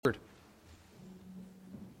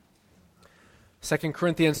2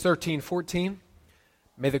 Corinthians 13:14.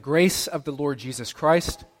 May the grace of the Lord Jesus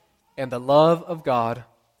Christ and the love of God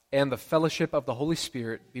and the fellowship of the Holy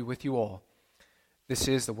Spirit be with you all. This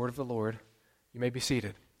is the word of the Lord. You may be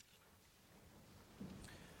seated.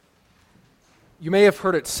 You may have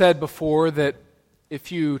heard it said before that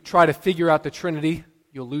if you try to figure out the Trinity,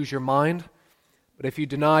 you'll lose your mind. But if you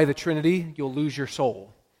deny the Trinity, you'll lose your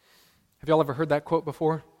soul. Have y'all ever heard that quote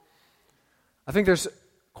before? I think there's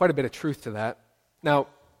quite a bit of truth to that. Now,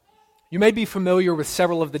 you may be familiar with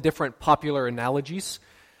several of the different popular analogies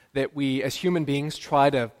that we as human beings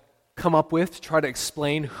try to come up with to try to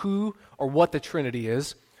explain who or what the Trinity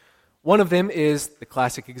is. One of them is the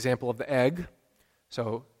classic example of the egg.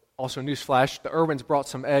 So, also newsflash, the Irwins brought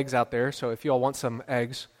some eggs out there, so if y'all want some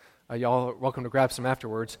eggs, y'all are welcome to grab some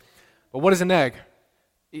afterwards. But what is an egg?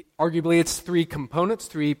 Arguably, it's three components,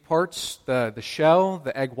 three parts, the shell,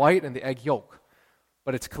 the egg white, and the egg yolk.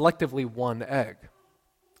 But it's collectively one egg.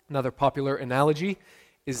 Another popular analogy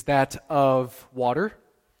is that of water.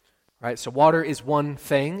 Right? So water is one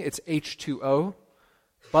thing, it's H2O,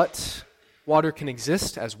 but water can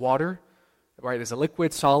exist as water, right, as a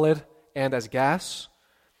liquid, solid, and as gas.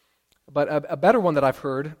 But a better one that I've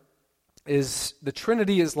heard is the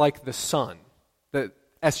Trinity is like the sun, the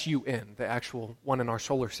S-U-N, the actual one in our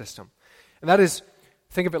solar system. And that is,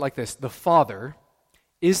 think of it like this, the Father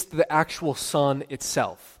is the actual sun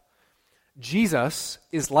itself. Jesus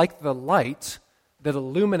is like the light that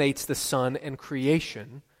illuminates the sun and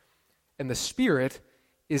creation, and the Spirit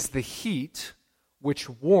is the heat which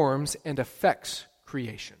warms and affects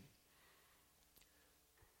creation.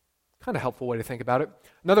 Kind of helpful way to think about it.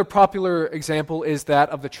 Another popular example is that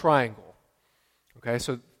of the triangle. Okay,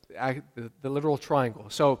 so the literal triangle.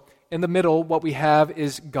 So in the middle, what we have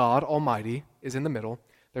is God Almighty is in the middle.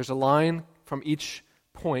 There's a line from each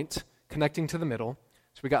point connecting to the middle.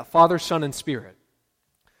 So we got Father, Son, and Spirit.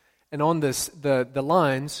 And on this, the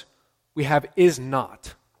lines, we have is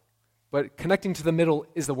not. But connecting to the middle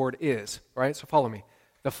is the word is, right? So follow me.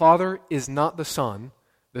 The Father is not the Son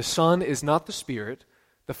is not the Spirit,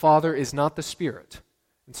 the Father is not the Spirit,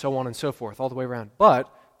 and so on and so forth, all the way around.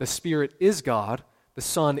 But the Spirit is God, the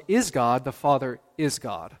Son is God, the Father is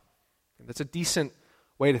God. And that's a decent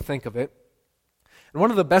way to think of it. And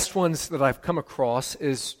one of the best ones that I've come across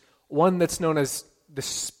is one that's known as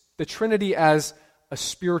the Trinity as a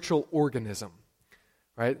spiritual organism,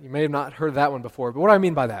 right? You may have not heard of that one before, but what do I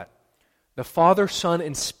mean by that? The Father, Son,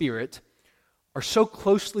 and Spirit are so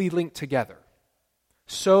closely linked together,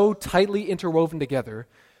 so tightly interwoven together,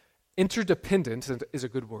 interdependent is a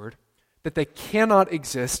good word, that they cannot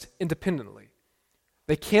exist independently.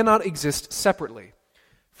 They cannot exist separately.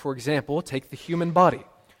 For example, take the human body.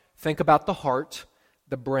 Think about the heart,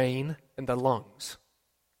 the brain, and the lungs.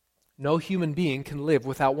 No human being can live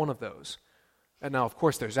without one of those. And now, of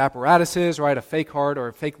course, there's apparatuses, right, a fake heart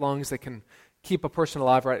or fake lungs that can keep a person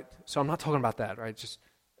alive, right? So I'm not talking about that, right? Just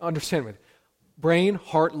understand me. Brain,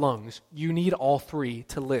 heart, lungs, you need all three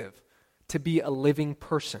to live, to be a living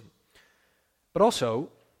person. But also,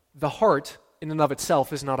 the heart in and of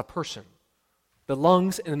itself is not a person. The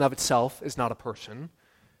lungs in and of itself is not a person.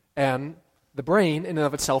 And the brain in and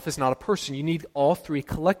of itself is not a person. You need all three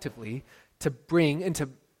collectively to bring and to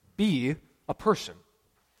be a person,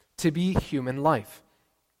 to be human life.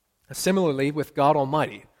 Similarly, with God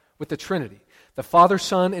Almighty, with the Trinity, the Father,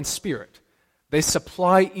 Son, and Spirit, they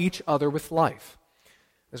supply each other with life.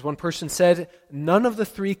 As one person said, none of the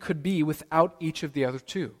three could be without each of the other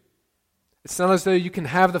two. It's not as though you can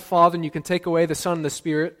have the Father and you can take away the Son and the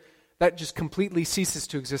Spirit. That just completely ceases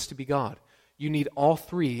to exist to be God. You need all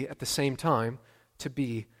three at the same time to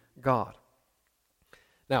be God.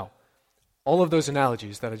 Now, all of those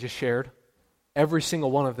analogies that I just shared, every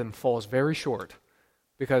single one of them falls very short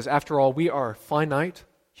because, after all, we are finite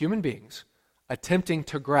human beings attempting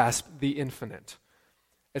to grasp the infinite.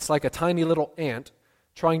 It's like a tiny little ant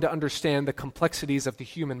trying to understand the complexities of the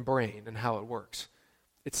human brain and how it works.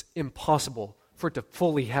 It's impossible for it to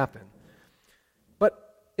fully happen.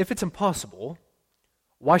 But if it's impossible,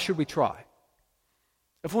 why should we try?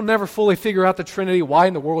 If we'll never fully figure out the Trinity, why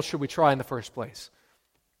in the world should we try in the first place?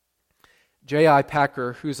 J.I.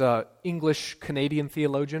 Packer, who's an English-Canadian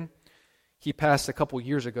theologian, he passed a couple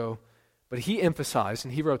years ago, but he emphasized,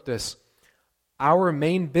 and he wrote this, our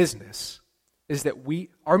main business that we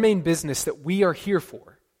are here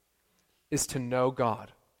for is to know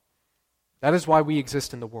God. That is why we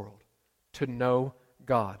exist in the world, to know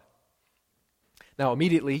God. Now,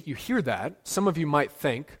 immediately you hear that, some of you might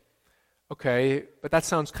think, okay, but that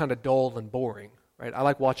sounds kind of dull and boring, right? I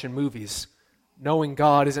like watching movies. Knowing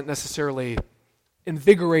God isn't necessarily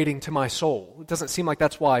invigorating to my soul. It doesn't seem like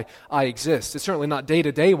that's why I exist. It's certainly not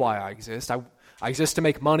day-to-day why I exist. I exist to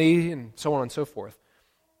make money and so on and so forth.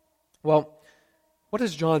 Well, what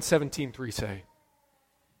does John 17:3 say?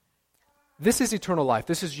 This is eternal life.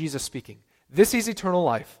 This is Jesus speaking. This is eternal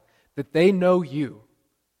life, that they know you,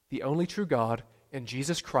 the only true God, and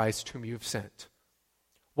Jesus Christ, whom you have sent.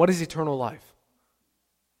 What is eternal life?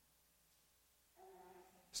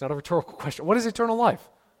 It's not a rhetorical question. What is eternal life?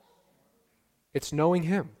 It's knowing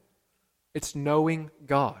Him. It's knowing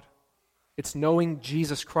God. It's knowing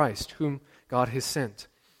Jesus Christ, whom God has sent.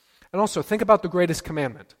 And also, think about the greatest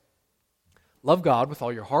commandment. Love God with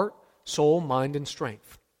all your heart, soul, mind, and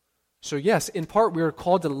strength. So yes, in part we are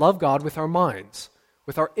called to love God with our minds,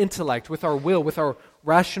 with our intellect, with our will, with our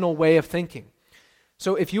rational way of thinking.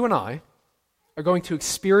 So if you and I are going to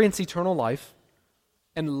experience eternal life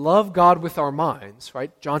and love God with our minds,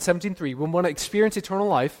 right? John 17:3, we want to experience eternal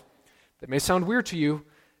life. That may sound weird to you,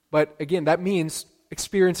 but again, that means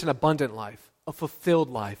experience an abundant life, a fulfilled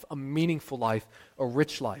life, a meaningful life, a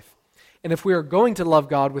rich life. And if we are going to love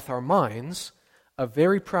God with our minds, a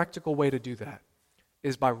very practical way to do that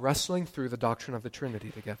is by wrestling through the doctrine of the Trinity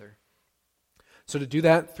together. So to do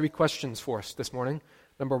that, 3 questions for us this morning.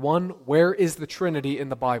 Number 1, where is the Trinity in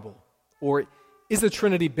the Bible? Or is the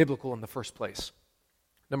Trinity biblical in the first place?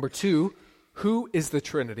 Number 2, who is the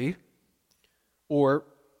Trinity? Or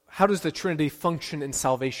how does the Trinity function in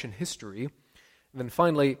salvation history? And then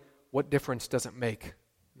finally, what difference does it make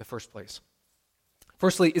in the first place?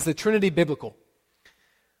 Firstly, is the Trinity biblical?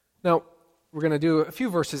 Now, we're going to do a few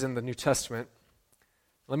verses in the New Testament.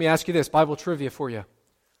 Let me ask you this, Bible trivia for you.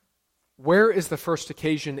 Where is the first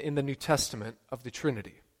occasion in the New Testament of the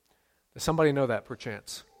Trinity? Does somebody know that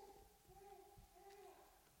perchance?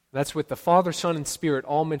 That's with the Father, Son, and Spirit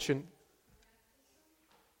all mentioned.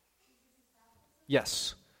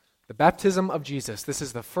 Yes, the baptism of Jesus. This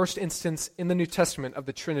is the first instance in the New Testament of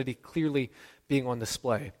the Trinity clearly being on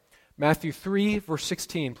display. Matthew 3, verse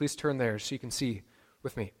 16. Please turn there so you can see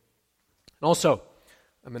with me. And also,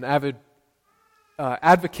 I'm an avid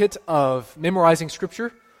advocate of memorizing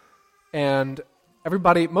Scripture, and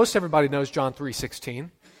most everybody knows John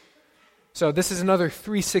 3:16. So this is another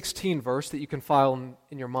 3:16 verse that you can file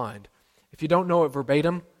in your mind. If you don't know it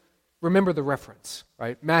verbatim, remember the reference,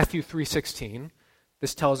 right? Matthew 3:16.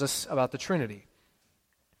 This tells us about the Trinity.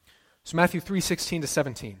 So Matthew 3:16 to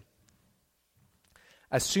 17.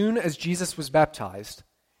 As soon as Jesus was baptized,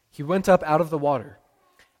 he went up out of the water.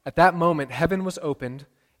 At that moment, heaven was opened,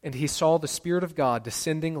 and he saw the Spirit of God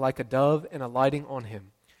descending like a dove and alighting on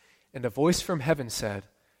him. And a voice from heaven said,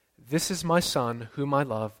 "This is my Son, whom I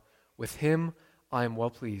love. With him I am well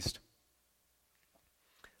pleased."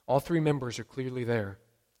 All 3 members are clearly there.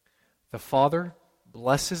 The Father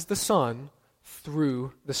blesses the Son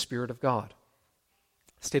through the Spirit of God.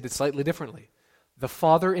 Stated slightly differently, the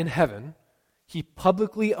Father in heaven, he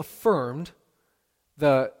publicly affirmed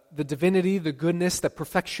the divinity, the goodness, the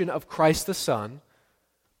perfection of Christ the Son.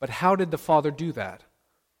 But how did the Father do that?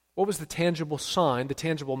 What was the tangible sign, the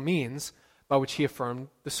tangible means by which he affirmed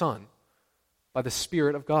the Son? By the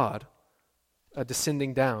Spirit of God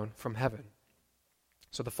descending down from heaven.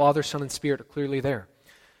 So the Father, Son, and Spirit are clearly there.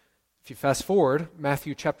 If you fast forward,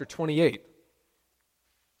 Matthew chapter 28,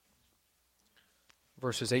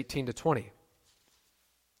 verses 18 to 20.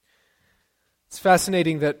 It's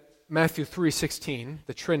fascinating that Matthew 3:16,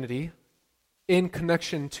 the Trinity, in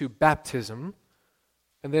connection to baptism,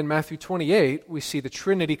 and then Matthew 28, we see the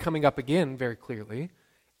Trinity coming up again very clearly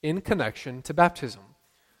in connection to baptism.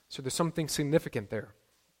 So there's something significant there.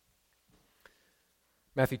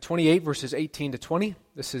 Matthew 28, verses 18 to 20.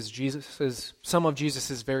 This is some of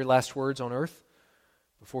Jesus' very last words on earth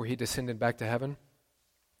before he descended back to heaven.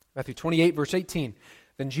 Matthew 28, verse 18.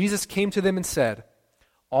 Then Jesus came to them and said,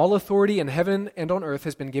 "All authority in heaven and on earth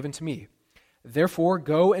has been given to me. Therefore,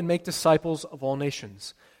 go and make disciples of all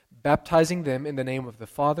nations, baptizing them in the name of the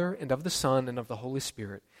Father and of the Son and of the Holy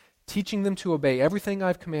Spirit, teaching them to obey everything I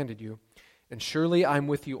have commanded you, and surely I am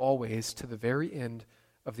with you always to the very end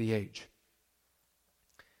of the age."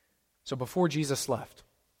 So before Jesus left,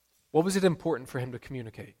 what was it important for him to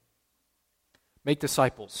communicate? Make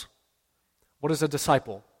disciples. What is a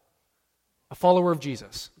disciple? A follower of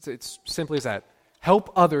Jesus. It's simply as that.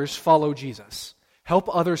 Help others follow Jesus.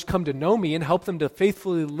 Help others come to know me and help them to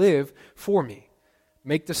faithfully live for me.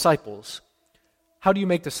 Make disciples. How do you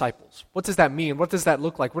make disciples? What does that mean? What does that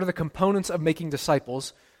look like? What are the components of making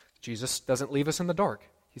disciples? Jesus doesn't leave us in the dark.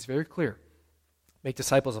 He's very clear. Make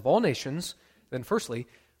disciples of all nations. Then firstly,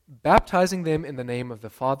 baptizing them in the name of the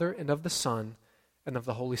Father and of the Son and of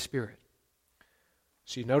the Holy Spirit.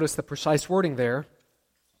 So you notice the precise wording there.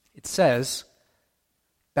 It says,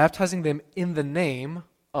 baptizing them in the name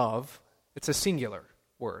of, it's a singular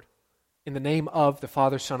word, in the name of the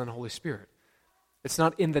Father, Son, and Holy Spirit. It's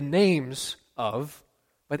not in the names of,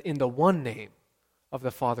 but in the one name of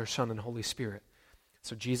the Father, Son, and Holy Spirit.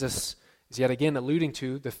 So Jesus is yet again alluding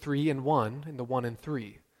to the three in one and the one in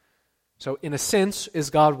three. So in a sense, is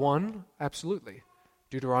God one? Absolutely.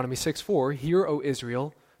 Deuteronomy 6:4, "Hear, O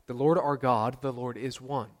Israel, the Lord our God, the Lord is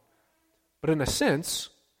one." But in a sense,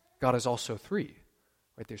 God is also three.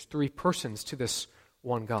 Right? There's three persons to this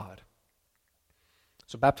one God.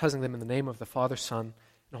 So baptizing them in the name of the Father, Son,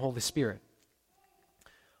 and Holy Spirit.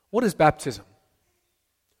 What is baptism?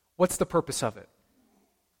 What's the purpose of it?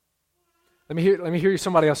 Let me hear you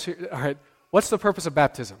somebody else here. All right. What's the purpose of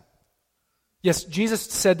baptism? Yes, Jesus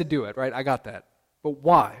said to do it, right? I got that. But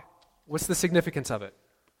why? What's the significance of it?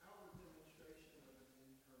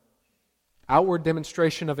 Outward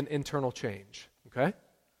demonstration of an internal change. Okay?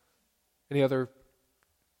 Any other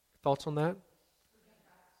thoughts on that?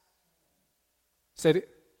 Say it.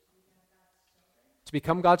 To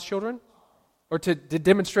become God's children? Or to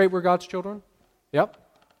demonstrate we're God's children? Yep.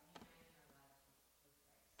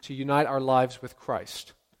 To unite our lives with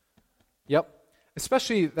Christ. Yep.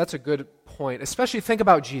 Especially, that's a good point. Especially think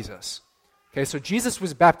about Jesus. Okay, so Jesus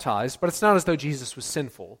was baptized, but it's not as though Jesus was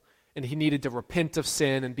sinful and he needed to repent of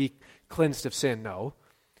sin and be cleansed of sin. No.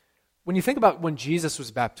 When you think about when Jesus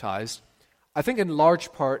was baptized, I think in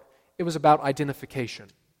large part it was about identification.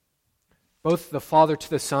 Both the Father to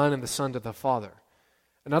the Son and the Son to the Father.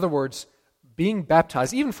 In other words, being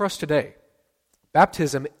baptized, even for us today,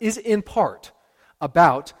 baptism is in part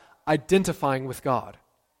about identifying with God.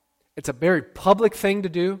 It's a very public thing to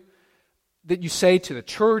do that you say to the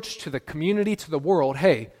church, to the community, to the world,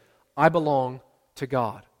 hey, I belong to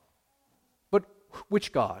God. But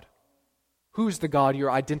which God? Who's the God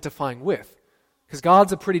you're identifying with? Because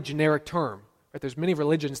God's a pretty generic term. Right? There's many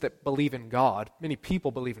religions that believe in God. Many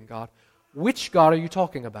people believe in God. Which God are you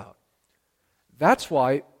talking about? That's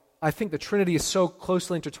why I think the Trinity is so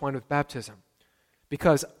closely intertwined with baptism.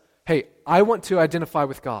 Because, hey, I want to identify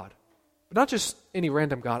with God. But not just any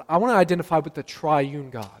random God. I want to identify with the triune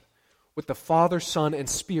God. With the Father, Son, and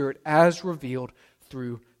Spirit as revealed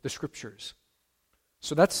through the Scriptures.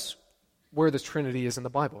 So that's where the Trinity is in the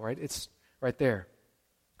Bible, right? It's right there.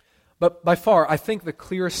 But by far, I think the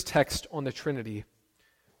clearest text on the Trinity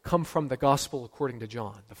come from the Gospel according to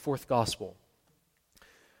John, the fourth Gospel.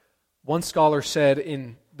 One scholar said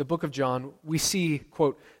in the book of John, we see,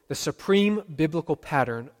 quote, the supreme biblical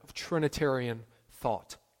pattern of Trinitarian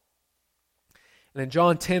thought. And in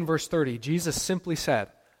John 10, verse 30, Jesus simply said,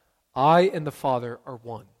 I and the Father are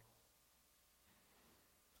one.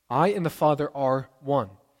 I and the Father are one.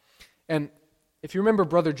 And if you remember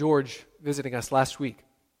Brother George visiting us last week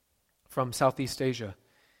from Southeast Asia,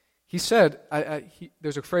 he said,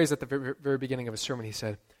 there's a phrase at the very, very beginning of his sermon, he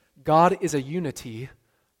said, God is a unity,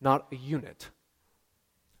 not a unit.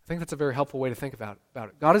 I think that's a very helpful way to think about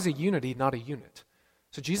it. God is a unity, not a unit.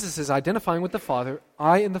 So Jesus is identifying with the Father.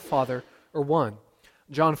 I and the Father are one.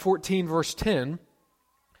 John 14, verse 10,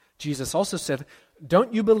 Jesus also said,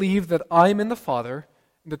 don't you believe that I am in the Father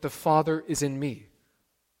and that the Father is in me?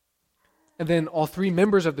 And then all three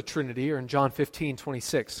members of the Trinity are in John 15,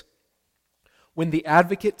 26. When the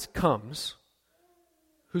advocate comes,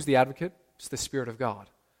 who's the advocate? It's the Spirit of God.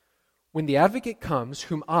 When the advocate comes,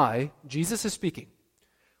 whom I, Jesus is speaking,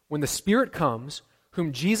 when the Spirit comes,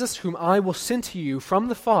 whom I will send to you from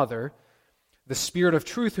the Father, the Spirit of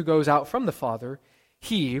truth who goes out from the Father,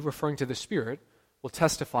 he, referring to the Spirit, will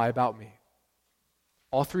testify about me.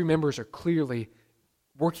 All three members are clearly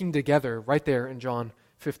working together right there in John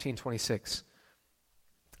 15, 26.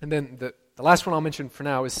 And then the last one I'll mention for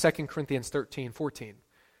now is 2 Corinthians 13, 14.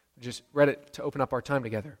 I just read it to open up our time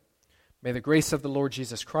together. May the grace of the Lord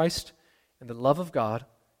Jesus Christ and the love of God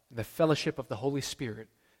and the fellowship of the Holy Spirit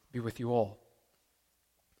be with you all.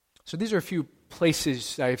 So these are a few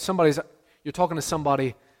places. If you're talking to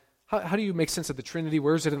somebody, how do you make sense of the Trinity?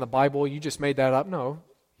 Where is it in the Bible? You just made that up? No,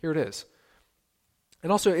 here it is.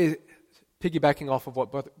 And also, piggybacking off of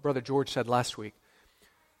what Brother George said last week,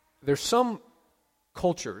 there's some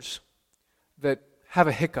cultures that have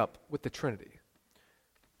a hiccup with the Trinity.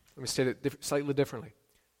 Let me state it slightly differently.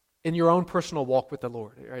 In your own personal walk with the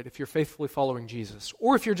Lord, right? If you're faithfully following Jesus,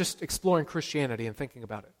 or if you're just exploring Christianity and thinking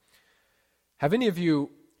about it, have any of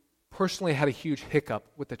you personally had a huge hiccup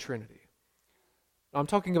with the Trinity? Now, I'm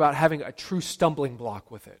talking about having a true stumbling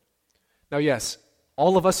block with it. Now, yes,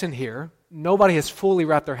 all of us in here, nobody has fully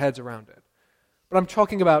wrapped their heads around it. But I'm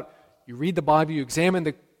talking about you read the Bible, you examine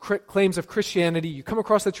the claims of Christianity, you come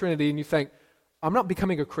across the Trinity, and you think, I'm not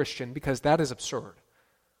becoming a Christian because that is absurd.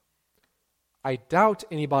 I doubt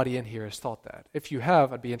anybody in here has thought that. If you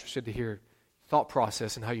have, I'd be interested to hear thought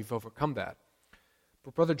process and how you've overcome that.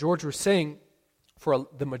 But Brother George was saying, for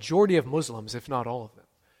the majority of Muslims, if not all of them,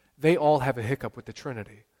 they all have a hiccup with the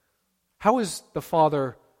Trinity. How does the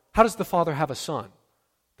Father have a son?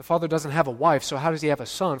 The Father doesn't have a wife, so how does he have a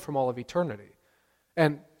son from all of eternity?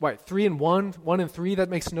 And 3 in 1, 1 in 3, that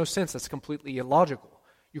makes no sense. That's completely illogical.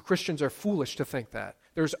 You Christians are foolish to think that.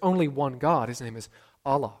 There's only one God. His name is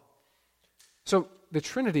Allah. So the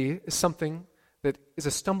Trinity is something that is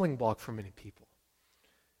a stumbling block for many people.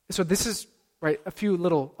 So this is a few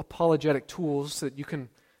little apologetic tools that you can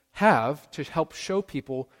have to help show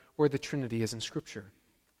people where the Trinity is in Scripture.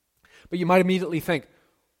 But you might immediately think,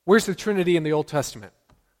 where's the Trinity in the Old Testament?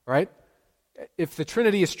 Right? If the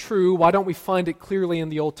Trinity is true, why don't we find it clearly in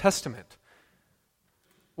the Old Testament?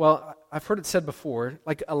 Well, I've heard it said before,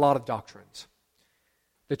 like a lot of doctrines.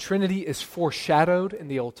 The Trinity is foreshadowed in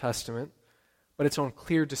the Old Testament, but it's on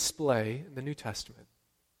clear display in the New Testament.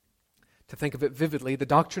 To think of it vividly, the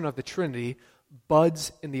doctrine of the Trinity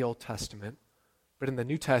buds in the Old Testament, but in the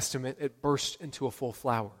New Testament, it bursts into a full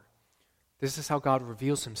flower. This is how God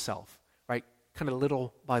reveals himself, right? Kind of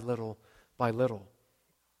little by little by little.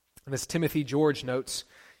 And as Timothy George notes,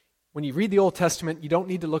 when you read the Old Testament, you don't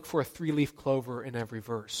need to look for a 3-leaf clover in every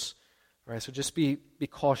verse. Right? So just be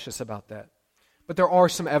cautious about that. But there are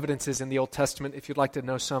some evidences in the Old Testament. If you'd like to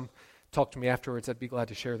know some, talk to me afterwards. I'd be glad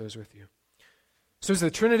to share those with you. So is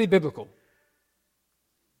the Trinity biblical?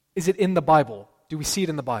 Is it in the Bible? Do we see it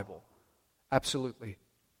in the Bible? Absolutely.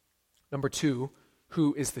 Number 2,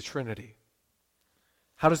 who is the Trinity?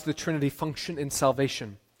 How does the Trinity function in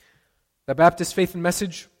salvation? The Baptist Faith and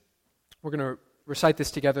Message, we're going to recite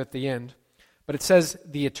this together at the end, but it says,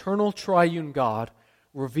 the eternal triune God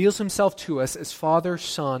reveals himself to us as Father,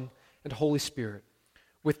 Son, and Holy Spirit,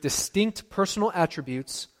 with distinct personal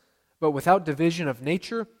attributes, but without division of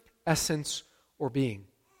nature, essence, or being.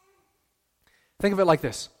 Think of it like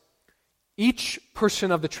this. Each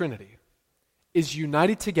person of the Trinity is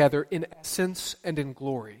united together in essence and in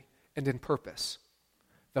glory and in purpose.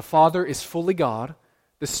 The Father is fully God,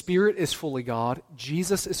 the Spirit is fully God,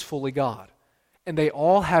 Jesus is fully God, and they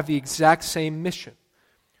all have the exact same mission,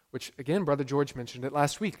 which, again, Brother George mentioned it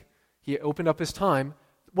last week. He opened up his time.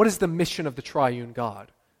 What is the mission of the triune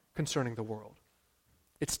God concerning the world?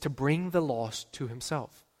 It's to bring the lost to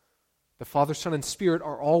himself. The Father, Son, and Spirit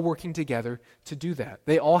are all working together to do that.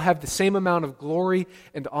 They all have the same amount of glory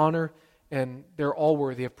and honor, and they're all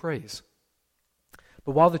worthy of praise.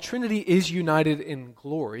 But while the Trinity is united in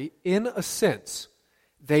glory, in a sense,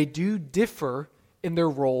 they do differ in their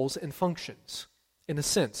roles and functions, in a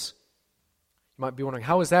sense. You might be wondering,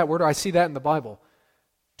 how is that? Where do I see that in the Bible?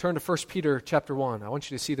 Turn to 1 Peter chapter 1. I want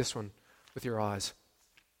you to see this one with your eyes.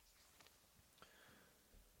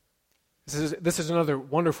 This is another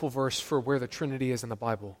wonderful verse for where the Trinity is in the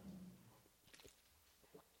Bible.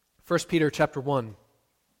 1 Peter chapter 1,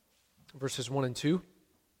 verses 1 and 2.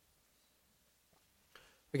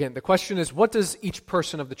 Again, the question is, what does each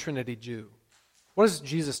person of the Trinity do? What does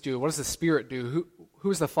Jesus do? What does the Spirit do?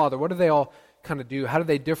 Who is the Father? What do they all kind of do? How do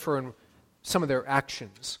they differ in some of their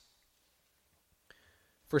actions?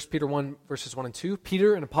 1 Peter 1, verses 1 and 2.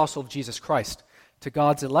 Peter, an apostle of Jesus Christ, to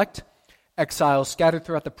God's elect, exiles scattered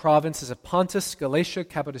throughout the provinces of Pontus, Galatia,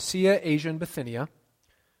 Cappadocia, Asia, and Bithynia.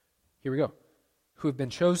 Here we go. Who have been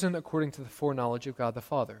chosen according to the foreknowledge of God the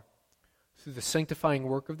Father, through the sanctifying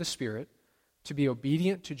work of the Spirit, to be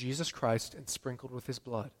obedient to Jesus Christ and sprinkled with his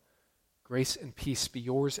blood. Grace and peace be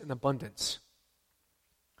yours in abundance.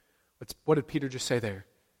 What did Peter just say there?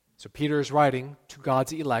 So Peter is writing to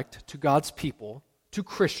God's elect, to God's people, to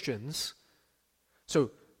Christians.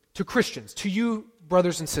 So to Christians, to you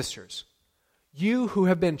brothers and sisters, you who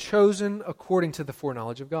have been chosen according to the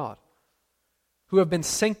foreknowledge of God, who have been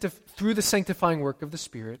through the sanctifying work of the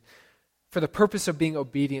Spirit for the purpose of being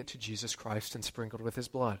obedient to Jesus Christ and sprinkled with his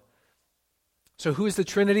blood. So who is the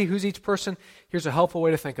Trinity? Who's each person? Here's a helpful way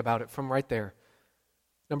to think about it from right there.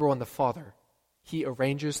 Number 1, the Father. He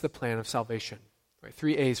arranges the plan of salvation. Right,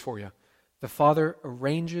 3 A's for you. The Father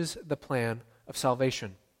arranges the plan of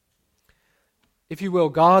salvation. If you will,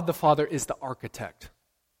 God the Father is the architect.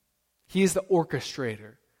 He is the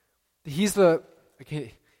orchestrator. He's in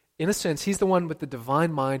a sense, he's the one with the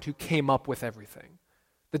divine mind who came up with everything.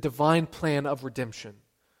 The divine plan of redemption.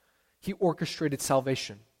 He orchestrated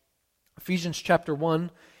salvation. Ephesians chapter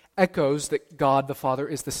 1 echoes that God the Father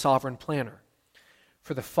is the sovereign planner.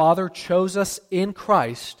 For the Father chose us in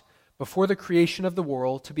Christ before the creation of the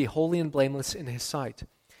world to be holy and blameless in his sight.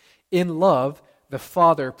 In love, the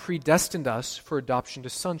Father predestined us for adoption to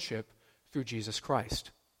sonship through Jesus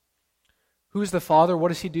Christ. Who's the Father? What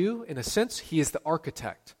does he do? In a sense, he is the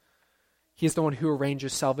architect. He is the one who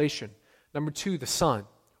arranges salvation. Number two, the Son.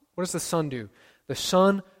 What does the Son do? The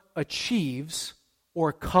Son achieves or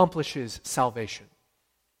accomplishes salvation.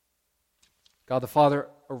 God the Father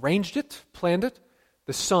arranged it, planned it.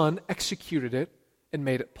 The Son executed it and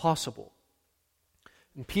made it possible.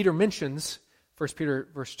 And Peter mentions, 1 Peter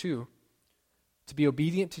verse 2, to be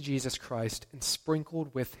obedient to Jesus Christ and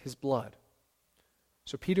sprinkled with his blood.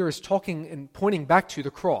 So Peter is talking and pointing back to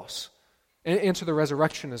the cross and to the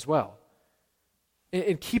resurrection as well.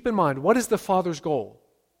 And keep in mind, what is the Father's goal?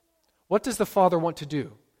 What does the Father want to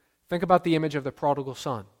do? Think about the image of the prodigal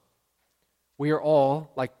son. We are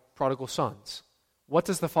all like prodigal sons. What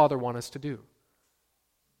does the Father want us to do?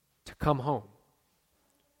 To come home.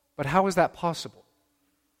 But how is that possible?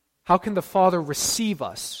 How can the Father receive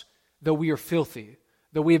us though we are filthy,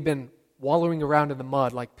 though we have been wallowing around in the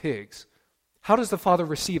mud like pigs? How does the Father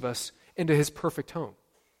receive us into his perfect home?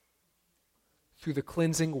 Through the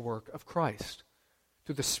cleansing work of Christ,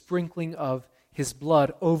 through the sprinkling of his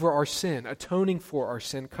blood over our sin, atoning for our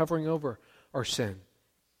sin, covering over our sin.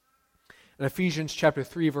 In Ephesians chapter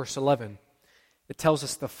 3, verse 11, it tells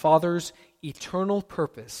us the Father's eternal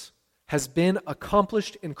purpose has been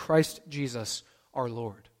accomplished in Christ Jesus our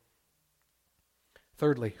Lord.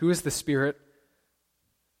 Thirdly, who is the Spirit?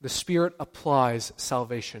 The Spirit applies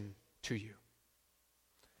salvation to you.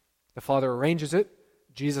 The Father arranges it,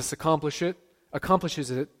 Jesus accomplishes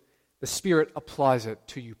it, the Spirit applies it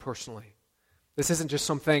to you personally. This isn't just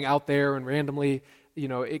something out there and randomly,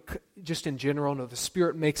 just in general. No, the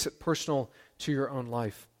Spirit makes it personal to your own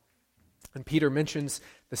life. And Peter mentions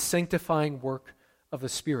the sanctifying work of the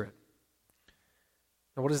Spirit.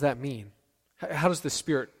 Now, what does that mean? How does the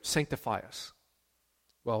Spirit sanctify us?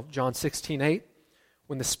 Well, John 16:8,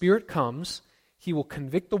 when the Spirit comes, he will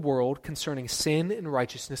convict the world concerning sin and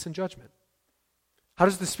righteousness and judgment. How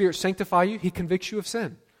does the Spirit sanctify you? He convicts you of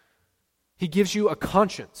sin. He gives you a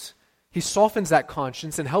conscience. He softens that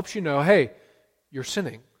conscience and helps you know, hey, you're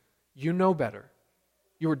sinning. You know better.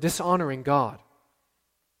 You are dishonoring God.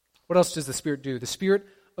 What else does the Spirit do? The Spirit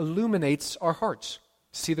illuminates our hearts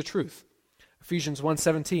to see the truth. Ephesians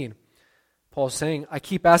 1:17, Paul's saying, I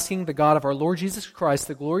keep asking the God of our Lord Jesus Christ,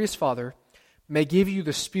 the glorious Father, may give you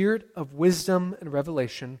the spirit of wisdom and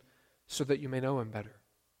revelation so that you may know him better.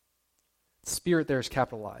 Spirit there is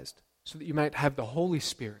capitalized, so that you might have the Holy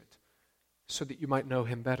Spirit, so that you might know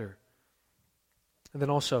him better. And then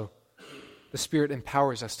also, the Spirit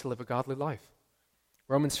empowers us to live a godly life.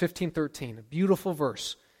 Romans 15:13, a beautiful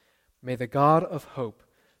verse. May the God of hope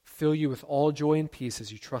fill you with all joy and peace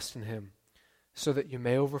as you trust in him, so that you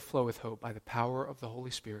may overflow with hope by the power of the Holy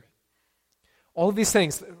Spirit. All of these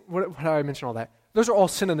things, how I mentioned all that, those are all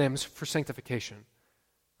synonyms for sanctification.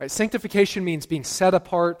 Right? Sanctification means being set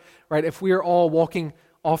apart. Right? If we are all walking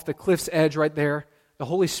off the cliff's edge right there, the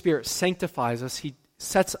Holy Spirit sanctifies us. He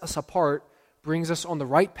sets us apart, brings us on the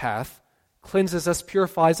right path, cleanses us,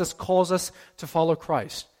 purifies us, calls us to follow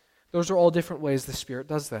Christ. Those are all different ways the Spirit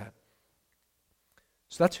does that.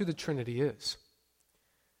 So that's who the Trinity is.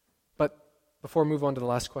 But before I move on to the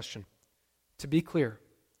last question, to be clear,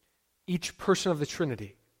 each person of the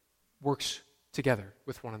Trinity works together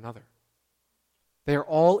with one another. They are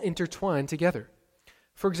all intertwined together.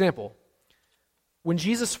 For example, when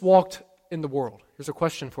Jesus walked in the world, here's a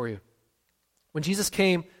question for you. When Jesus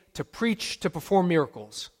came to preach, to perform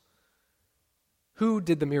miracles, who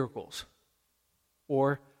did the miracles?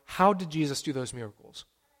 Or how did Jesus do those miracles?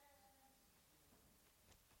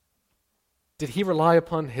 Did he rely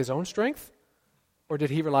upon his own strength? Or did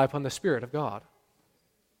he rely upon the Spirit of God?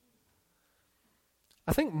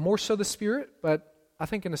 I think more so the Spirit, but I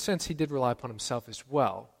think in a sense he did rely upon himself as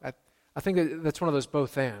well. I think that's one of those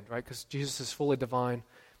both and, right? Because Jesus is fully divine.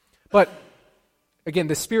 But again,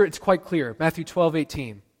 the Spirit's quite clear. Matthew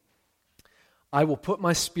 12:18. I will put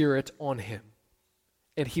my Spirit on him,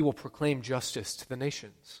 and he will proclaim justice to the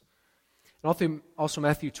nations. And also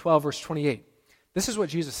Matthew 12, verse 28. This is what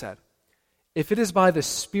Jesus said. If it is by the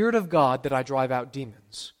Spirit of God that I drive out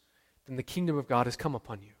demons, then the kingdom of God has come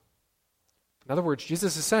upon you. In other words,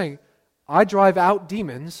 Jesus is saying, I drive out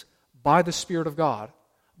demons by the Spirit of God,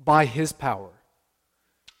 by his power.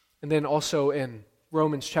 And then also in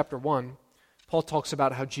Romans chapter 1, Paul talks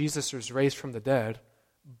about how Jesus was raised from the dead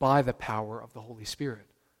by the power of the Holy Spirit.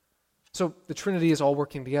 So the Trinity is all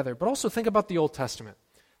working together. But also think about the Old Testament.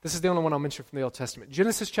 This is the only one I'll mention from the Old Testament.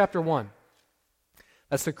 Genesis chapter 1.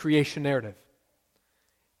 That's the creation narrative.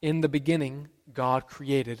 In the beginning, God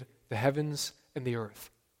created the heavens and the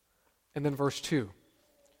earth. And then verse 2.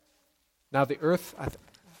 Now the earth, I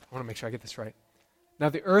want to make sure I get this right. Now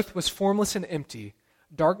the earth was formless and empty.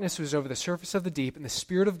 Darkness was over the surface of the deep, and the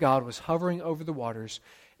Spirit of God was hovering over the waters.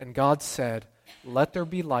 And God said, "Let there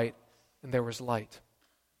be light," and there was light.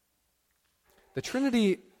 The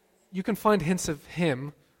Trinity, you can find hints of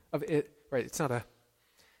it, right?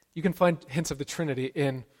 You can find hints of the Trinity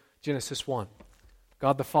in Genesis 1.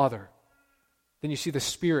 God the Father. Then you see the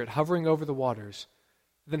Spirit hovering over the waters.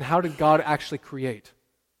 Then how did God actually create?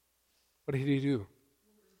 What did He do?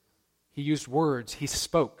 He used words. He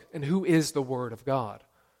spoke. And who is the Word of God?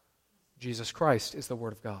 Jesus Christ is the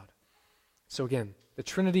Word of God. So again, the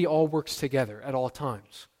Trinity all works together at all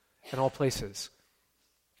times, in all places.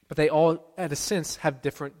 But they all, at a sense, have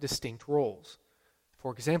different distinct roles.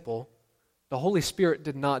 For example, the Holy Spirit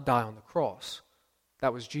did not die on the cross.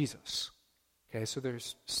 That was Jesus. Okay, so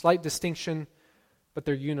there's slight distinction, but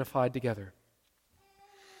they're unified together.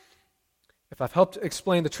 If I've helped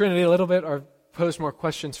explain the Trinity a little bit or posed more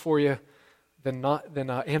questions for you than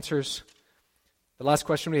answers, the last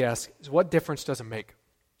question we ask is, what difference does it make?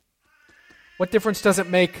 What difference does it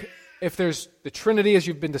make if there's the Trinity as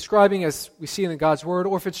you've been describing, as we see in God's Word,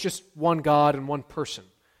 or if it's just one God and one person?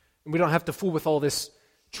 And we don't have to fool with all this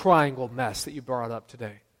triangle mess that you brought up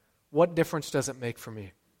today. What difference does it make for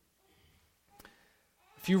me?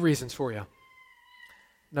 A few reasons for you.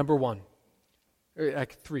 Number one,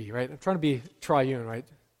 three, right? I'm trying to be triune, right?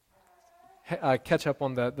 Catch up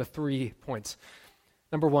on the 3 points.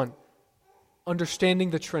 Number one,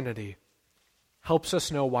 understanding the Trinity helps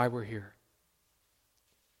us know why we're here.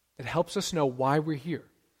 It helps us know why we're here.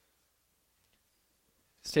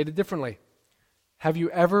 Stated differently, have you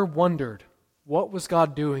ever wondered what was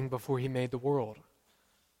God doing before He made the world?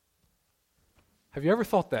 Have you ever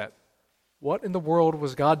thought that? What in the world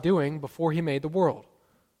was God doing before He made the world?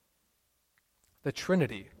 The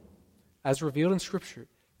Trinity, as revealed in Scripture,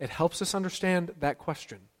 it helps us understand that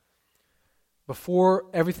question. Before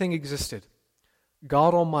everything existed,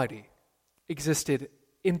 God Almighty existed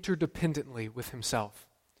interdependently with Himself.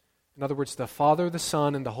 In other words, the Father, the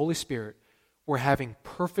Son, and the Holy Spirit were having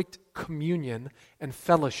perfect communion and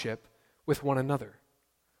fellowship with one another.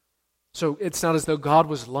 So it's not as though God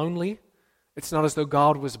was lonely. It's not as though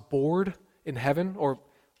God was bored in heaven,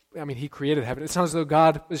 He created heaven. It's not as though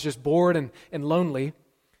God was just bored and lonely.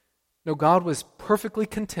 No, God was perfectly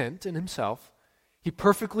content in Himself. He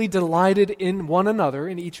perfectly delighted in one another,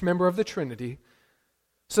 in each member of the Trinity.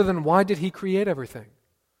 So then why did He create everything?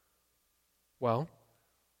 Well,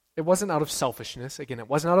 it wasn't out of selfishness. Again, it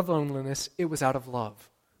wasn't out of loneliness. It was out of love.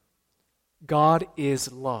 God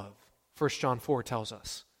is love, 1 John 4 tells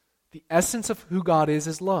us. The essence of who God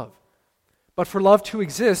is love. But for love to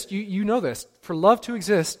exist, you know this, for love to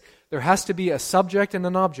exist, there has to be a subject and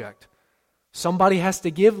an object. Somebody has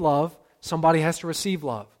to give love, somebody has to receive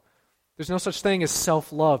love. There's no such thing as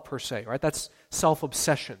self-love per se, right? That's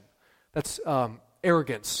self-obsession. That's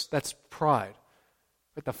arrogance. That's pride.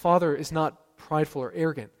 But the Father is not prideful or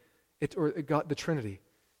arrogant. God, the Trinity.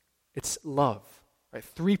 It's love. Right?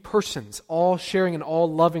 3 persons, all sharing and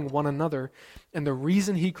all loving one another. And the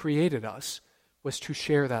reason He created us was to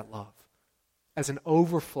share that love. As an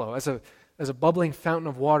overflow, as a bubbling fountain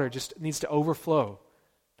of water just needs to overflow.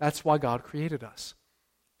 That's why God created us.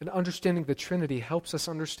 And understanding the Trinity helps us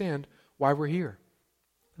understand why we're here.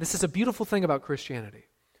 This is a beautiful thing about Christianity.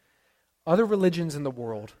 Other religions in the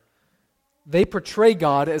world, they portray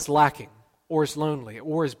God as lacking, or as lonely,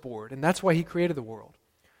 or as bored, and that's why He created the world.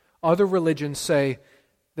 Other religions say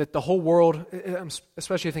that the whole world,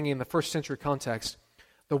 especially thinking in the first century context,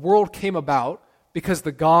 the world came about because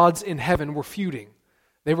the gods in heaven were feuding.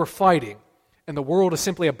 They were fighting. And the world is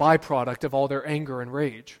simply a byproduct of all their anger and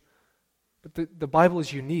rage. But the Bible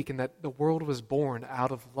is unique in that the world was born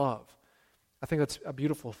out of love. I think that's a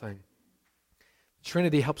beautiful thing. The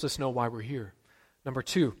Trinity helps us know why we're here. Number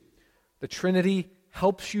 2, the Trinity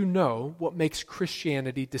helps you know what makes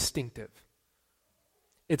Christianity distinctive.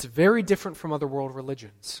 It's very different from other world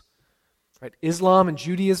religions. Right? Islam and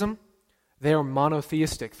Judaism, they are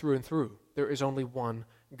monotheistic through and through. There is only one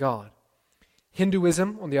God.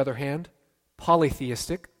 Hinduism, on the other hand,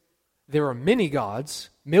 polytheistic. There are many gods,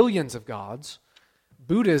 millions of gods.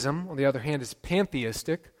 Buddhism, on the other hand, is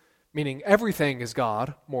pantheistic, meaning everything is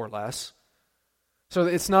God, more or less. So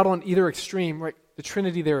it's not on either extreme, right? The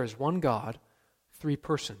Trinity there is one God, 3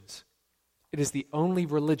 persons. It is the only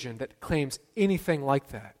religion that claims anything like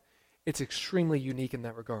that. It's extremely unique in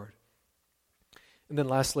that regard. And then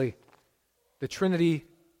lastly, the Trinity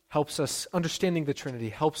helps us, understanding the Trinity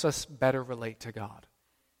helps us better relate to God.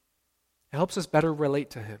 It helps us better relate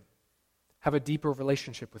to Him, have a deeper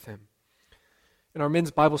relationship with Him. In our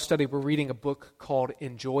men's Bible study, we're reading a book called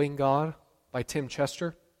Enjoying God by Tim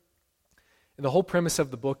Chester. And the whole premise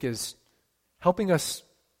of the book is helping us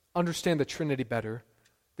understand the Trinity better,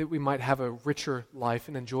 that we might have a richer life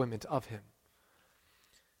and enjoyment of him.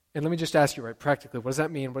 And let me just ask you, right, practically, what does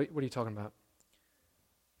that mean? What are you talking about?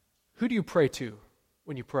 Who do you pray to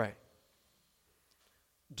when you pray?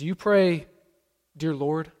 Do you pray, dear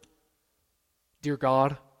Lord, dear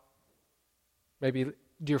God, maybe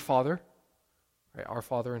dear Father, right, our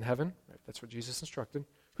Father in heaven? Right, that's what Jesus instructed.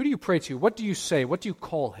 Who do you pray to? What do you say? What do you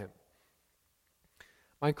call him?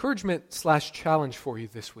 My encouragement/challenge for you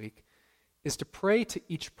this week is to pray to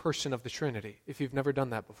each person of the Trinity, if you've never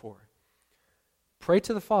done that before. Pray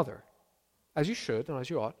to the Father, as you should and as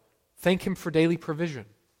you ought. Thank him for daily provision.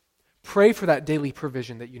 Pray for that daily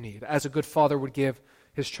provision that you need, as a good father would give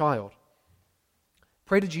his child.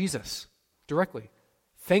 Pray to Jesus directly.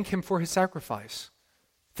 Thank him for his sacrifice.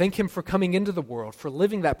 Thank him for coming into the world, for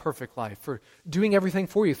living that perfect life, for doing everything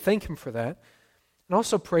for you. Thank him for that. And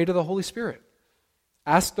also pray to the Holy Spirit.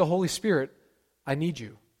 Ask the Holy Spirit, I need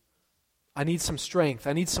you. I need some strength.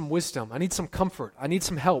 I need some wisdom. I need some comfort. I need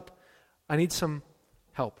some help. I need some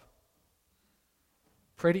help.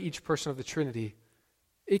 Pray to each person of the Trinity.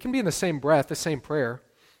 It can be in the same breath, the same prayer,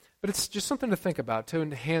 but it's just something to think about to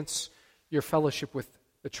enhance your fellowship with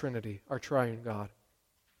the Trinity, our triune God.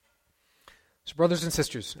 So brothers and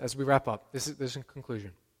sisters, as we wrap up, this is in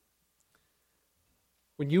conclusion.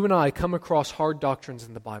 When you and I come across hard doctrines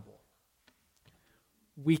in the Bible,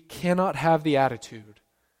 we cannot have the attitude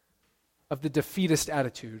of the defeatist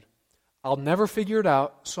attitude. I'll never figure it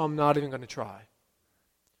out, so I'm not even going to try.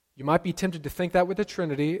 You might be tempted to think that with the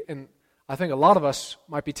Trinity, and I think a lot of us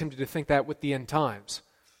might be tempted to think that with the end times.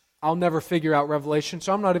 I'll never figure out Revelation,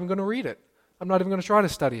 so I'm not even going to read it. I'm not even going to try to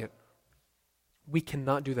study it. We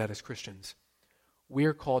cannot do that as Christians. We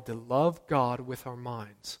are called to love God with our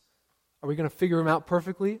minds. Are we going to figure him out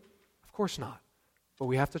perfectly? Of course not. But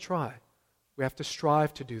we have to try. We have to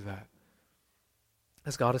strive to do that,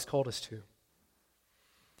 as God has called us to.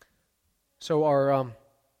 So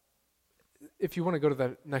if you want to go to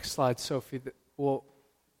the next slide, Sophie, we'll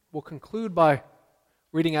conclude by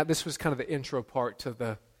reading out. This was kind of the intro part to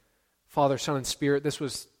the Father, Son, and Spirit. This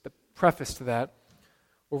was the preface to that.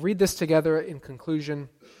 We'll read this together in conclusion,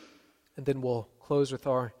 and then we'll close with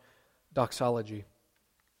our doxology.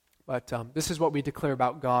 But this is what we declare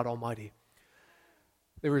about God Almighty.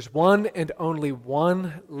 There is one and only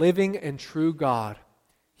one living and true God.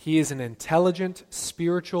 He is an intelligent,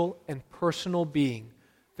 spiritual, and personal being,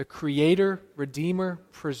 the creator, redeemer,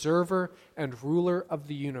 preserver, and ruler of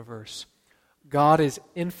the universe. God is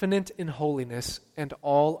infinite in holiness and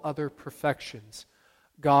all other perfections.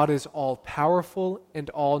 God is all-powerful and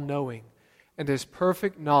all-knowing, and his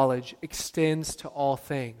perfect knowledge extends to all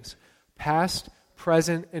things, past,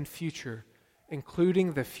 present, and future,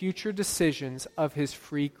 including the future decisions of his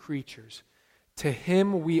free creatures. To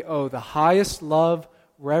him we owe the highest love,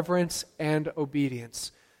 reverence, and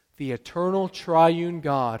obedience. The eternal triune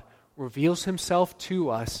God reveals himself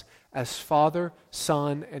to us as Father,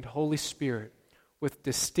 Son, and Holy Spirit, with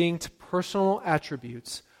distinct personal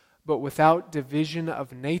attributes, but without division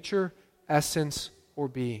of nature, essence, or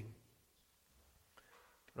being.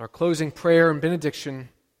 In our closing prayer and benediction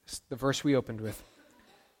is the verse we opened with,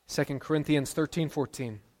 2 Corinthians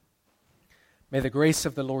 13:14. May the grace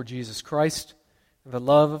of the Lord Jesus Christ, and the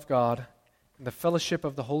love of God, and the fellowship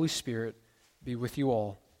of the Holy Spirit be with you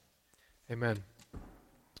all. Amen.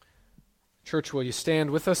 Church, will you stand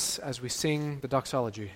with us as we sing the doxology?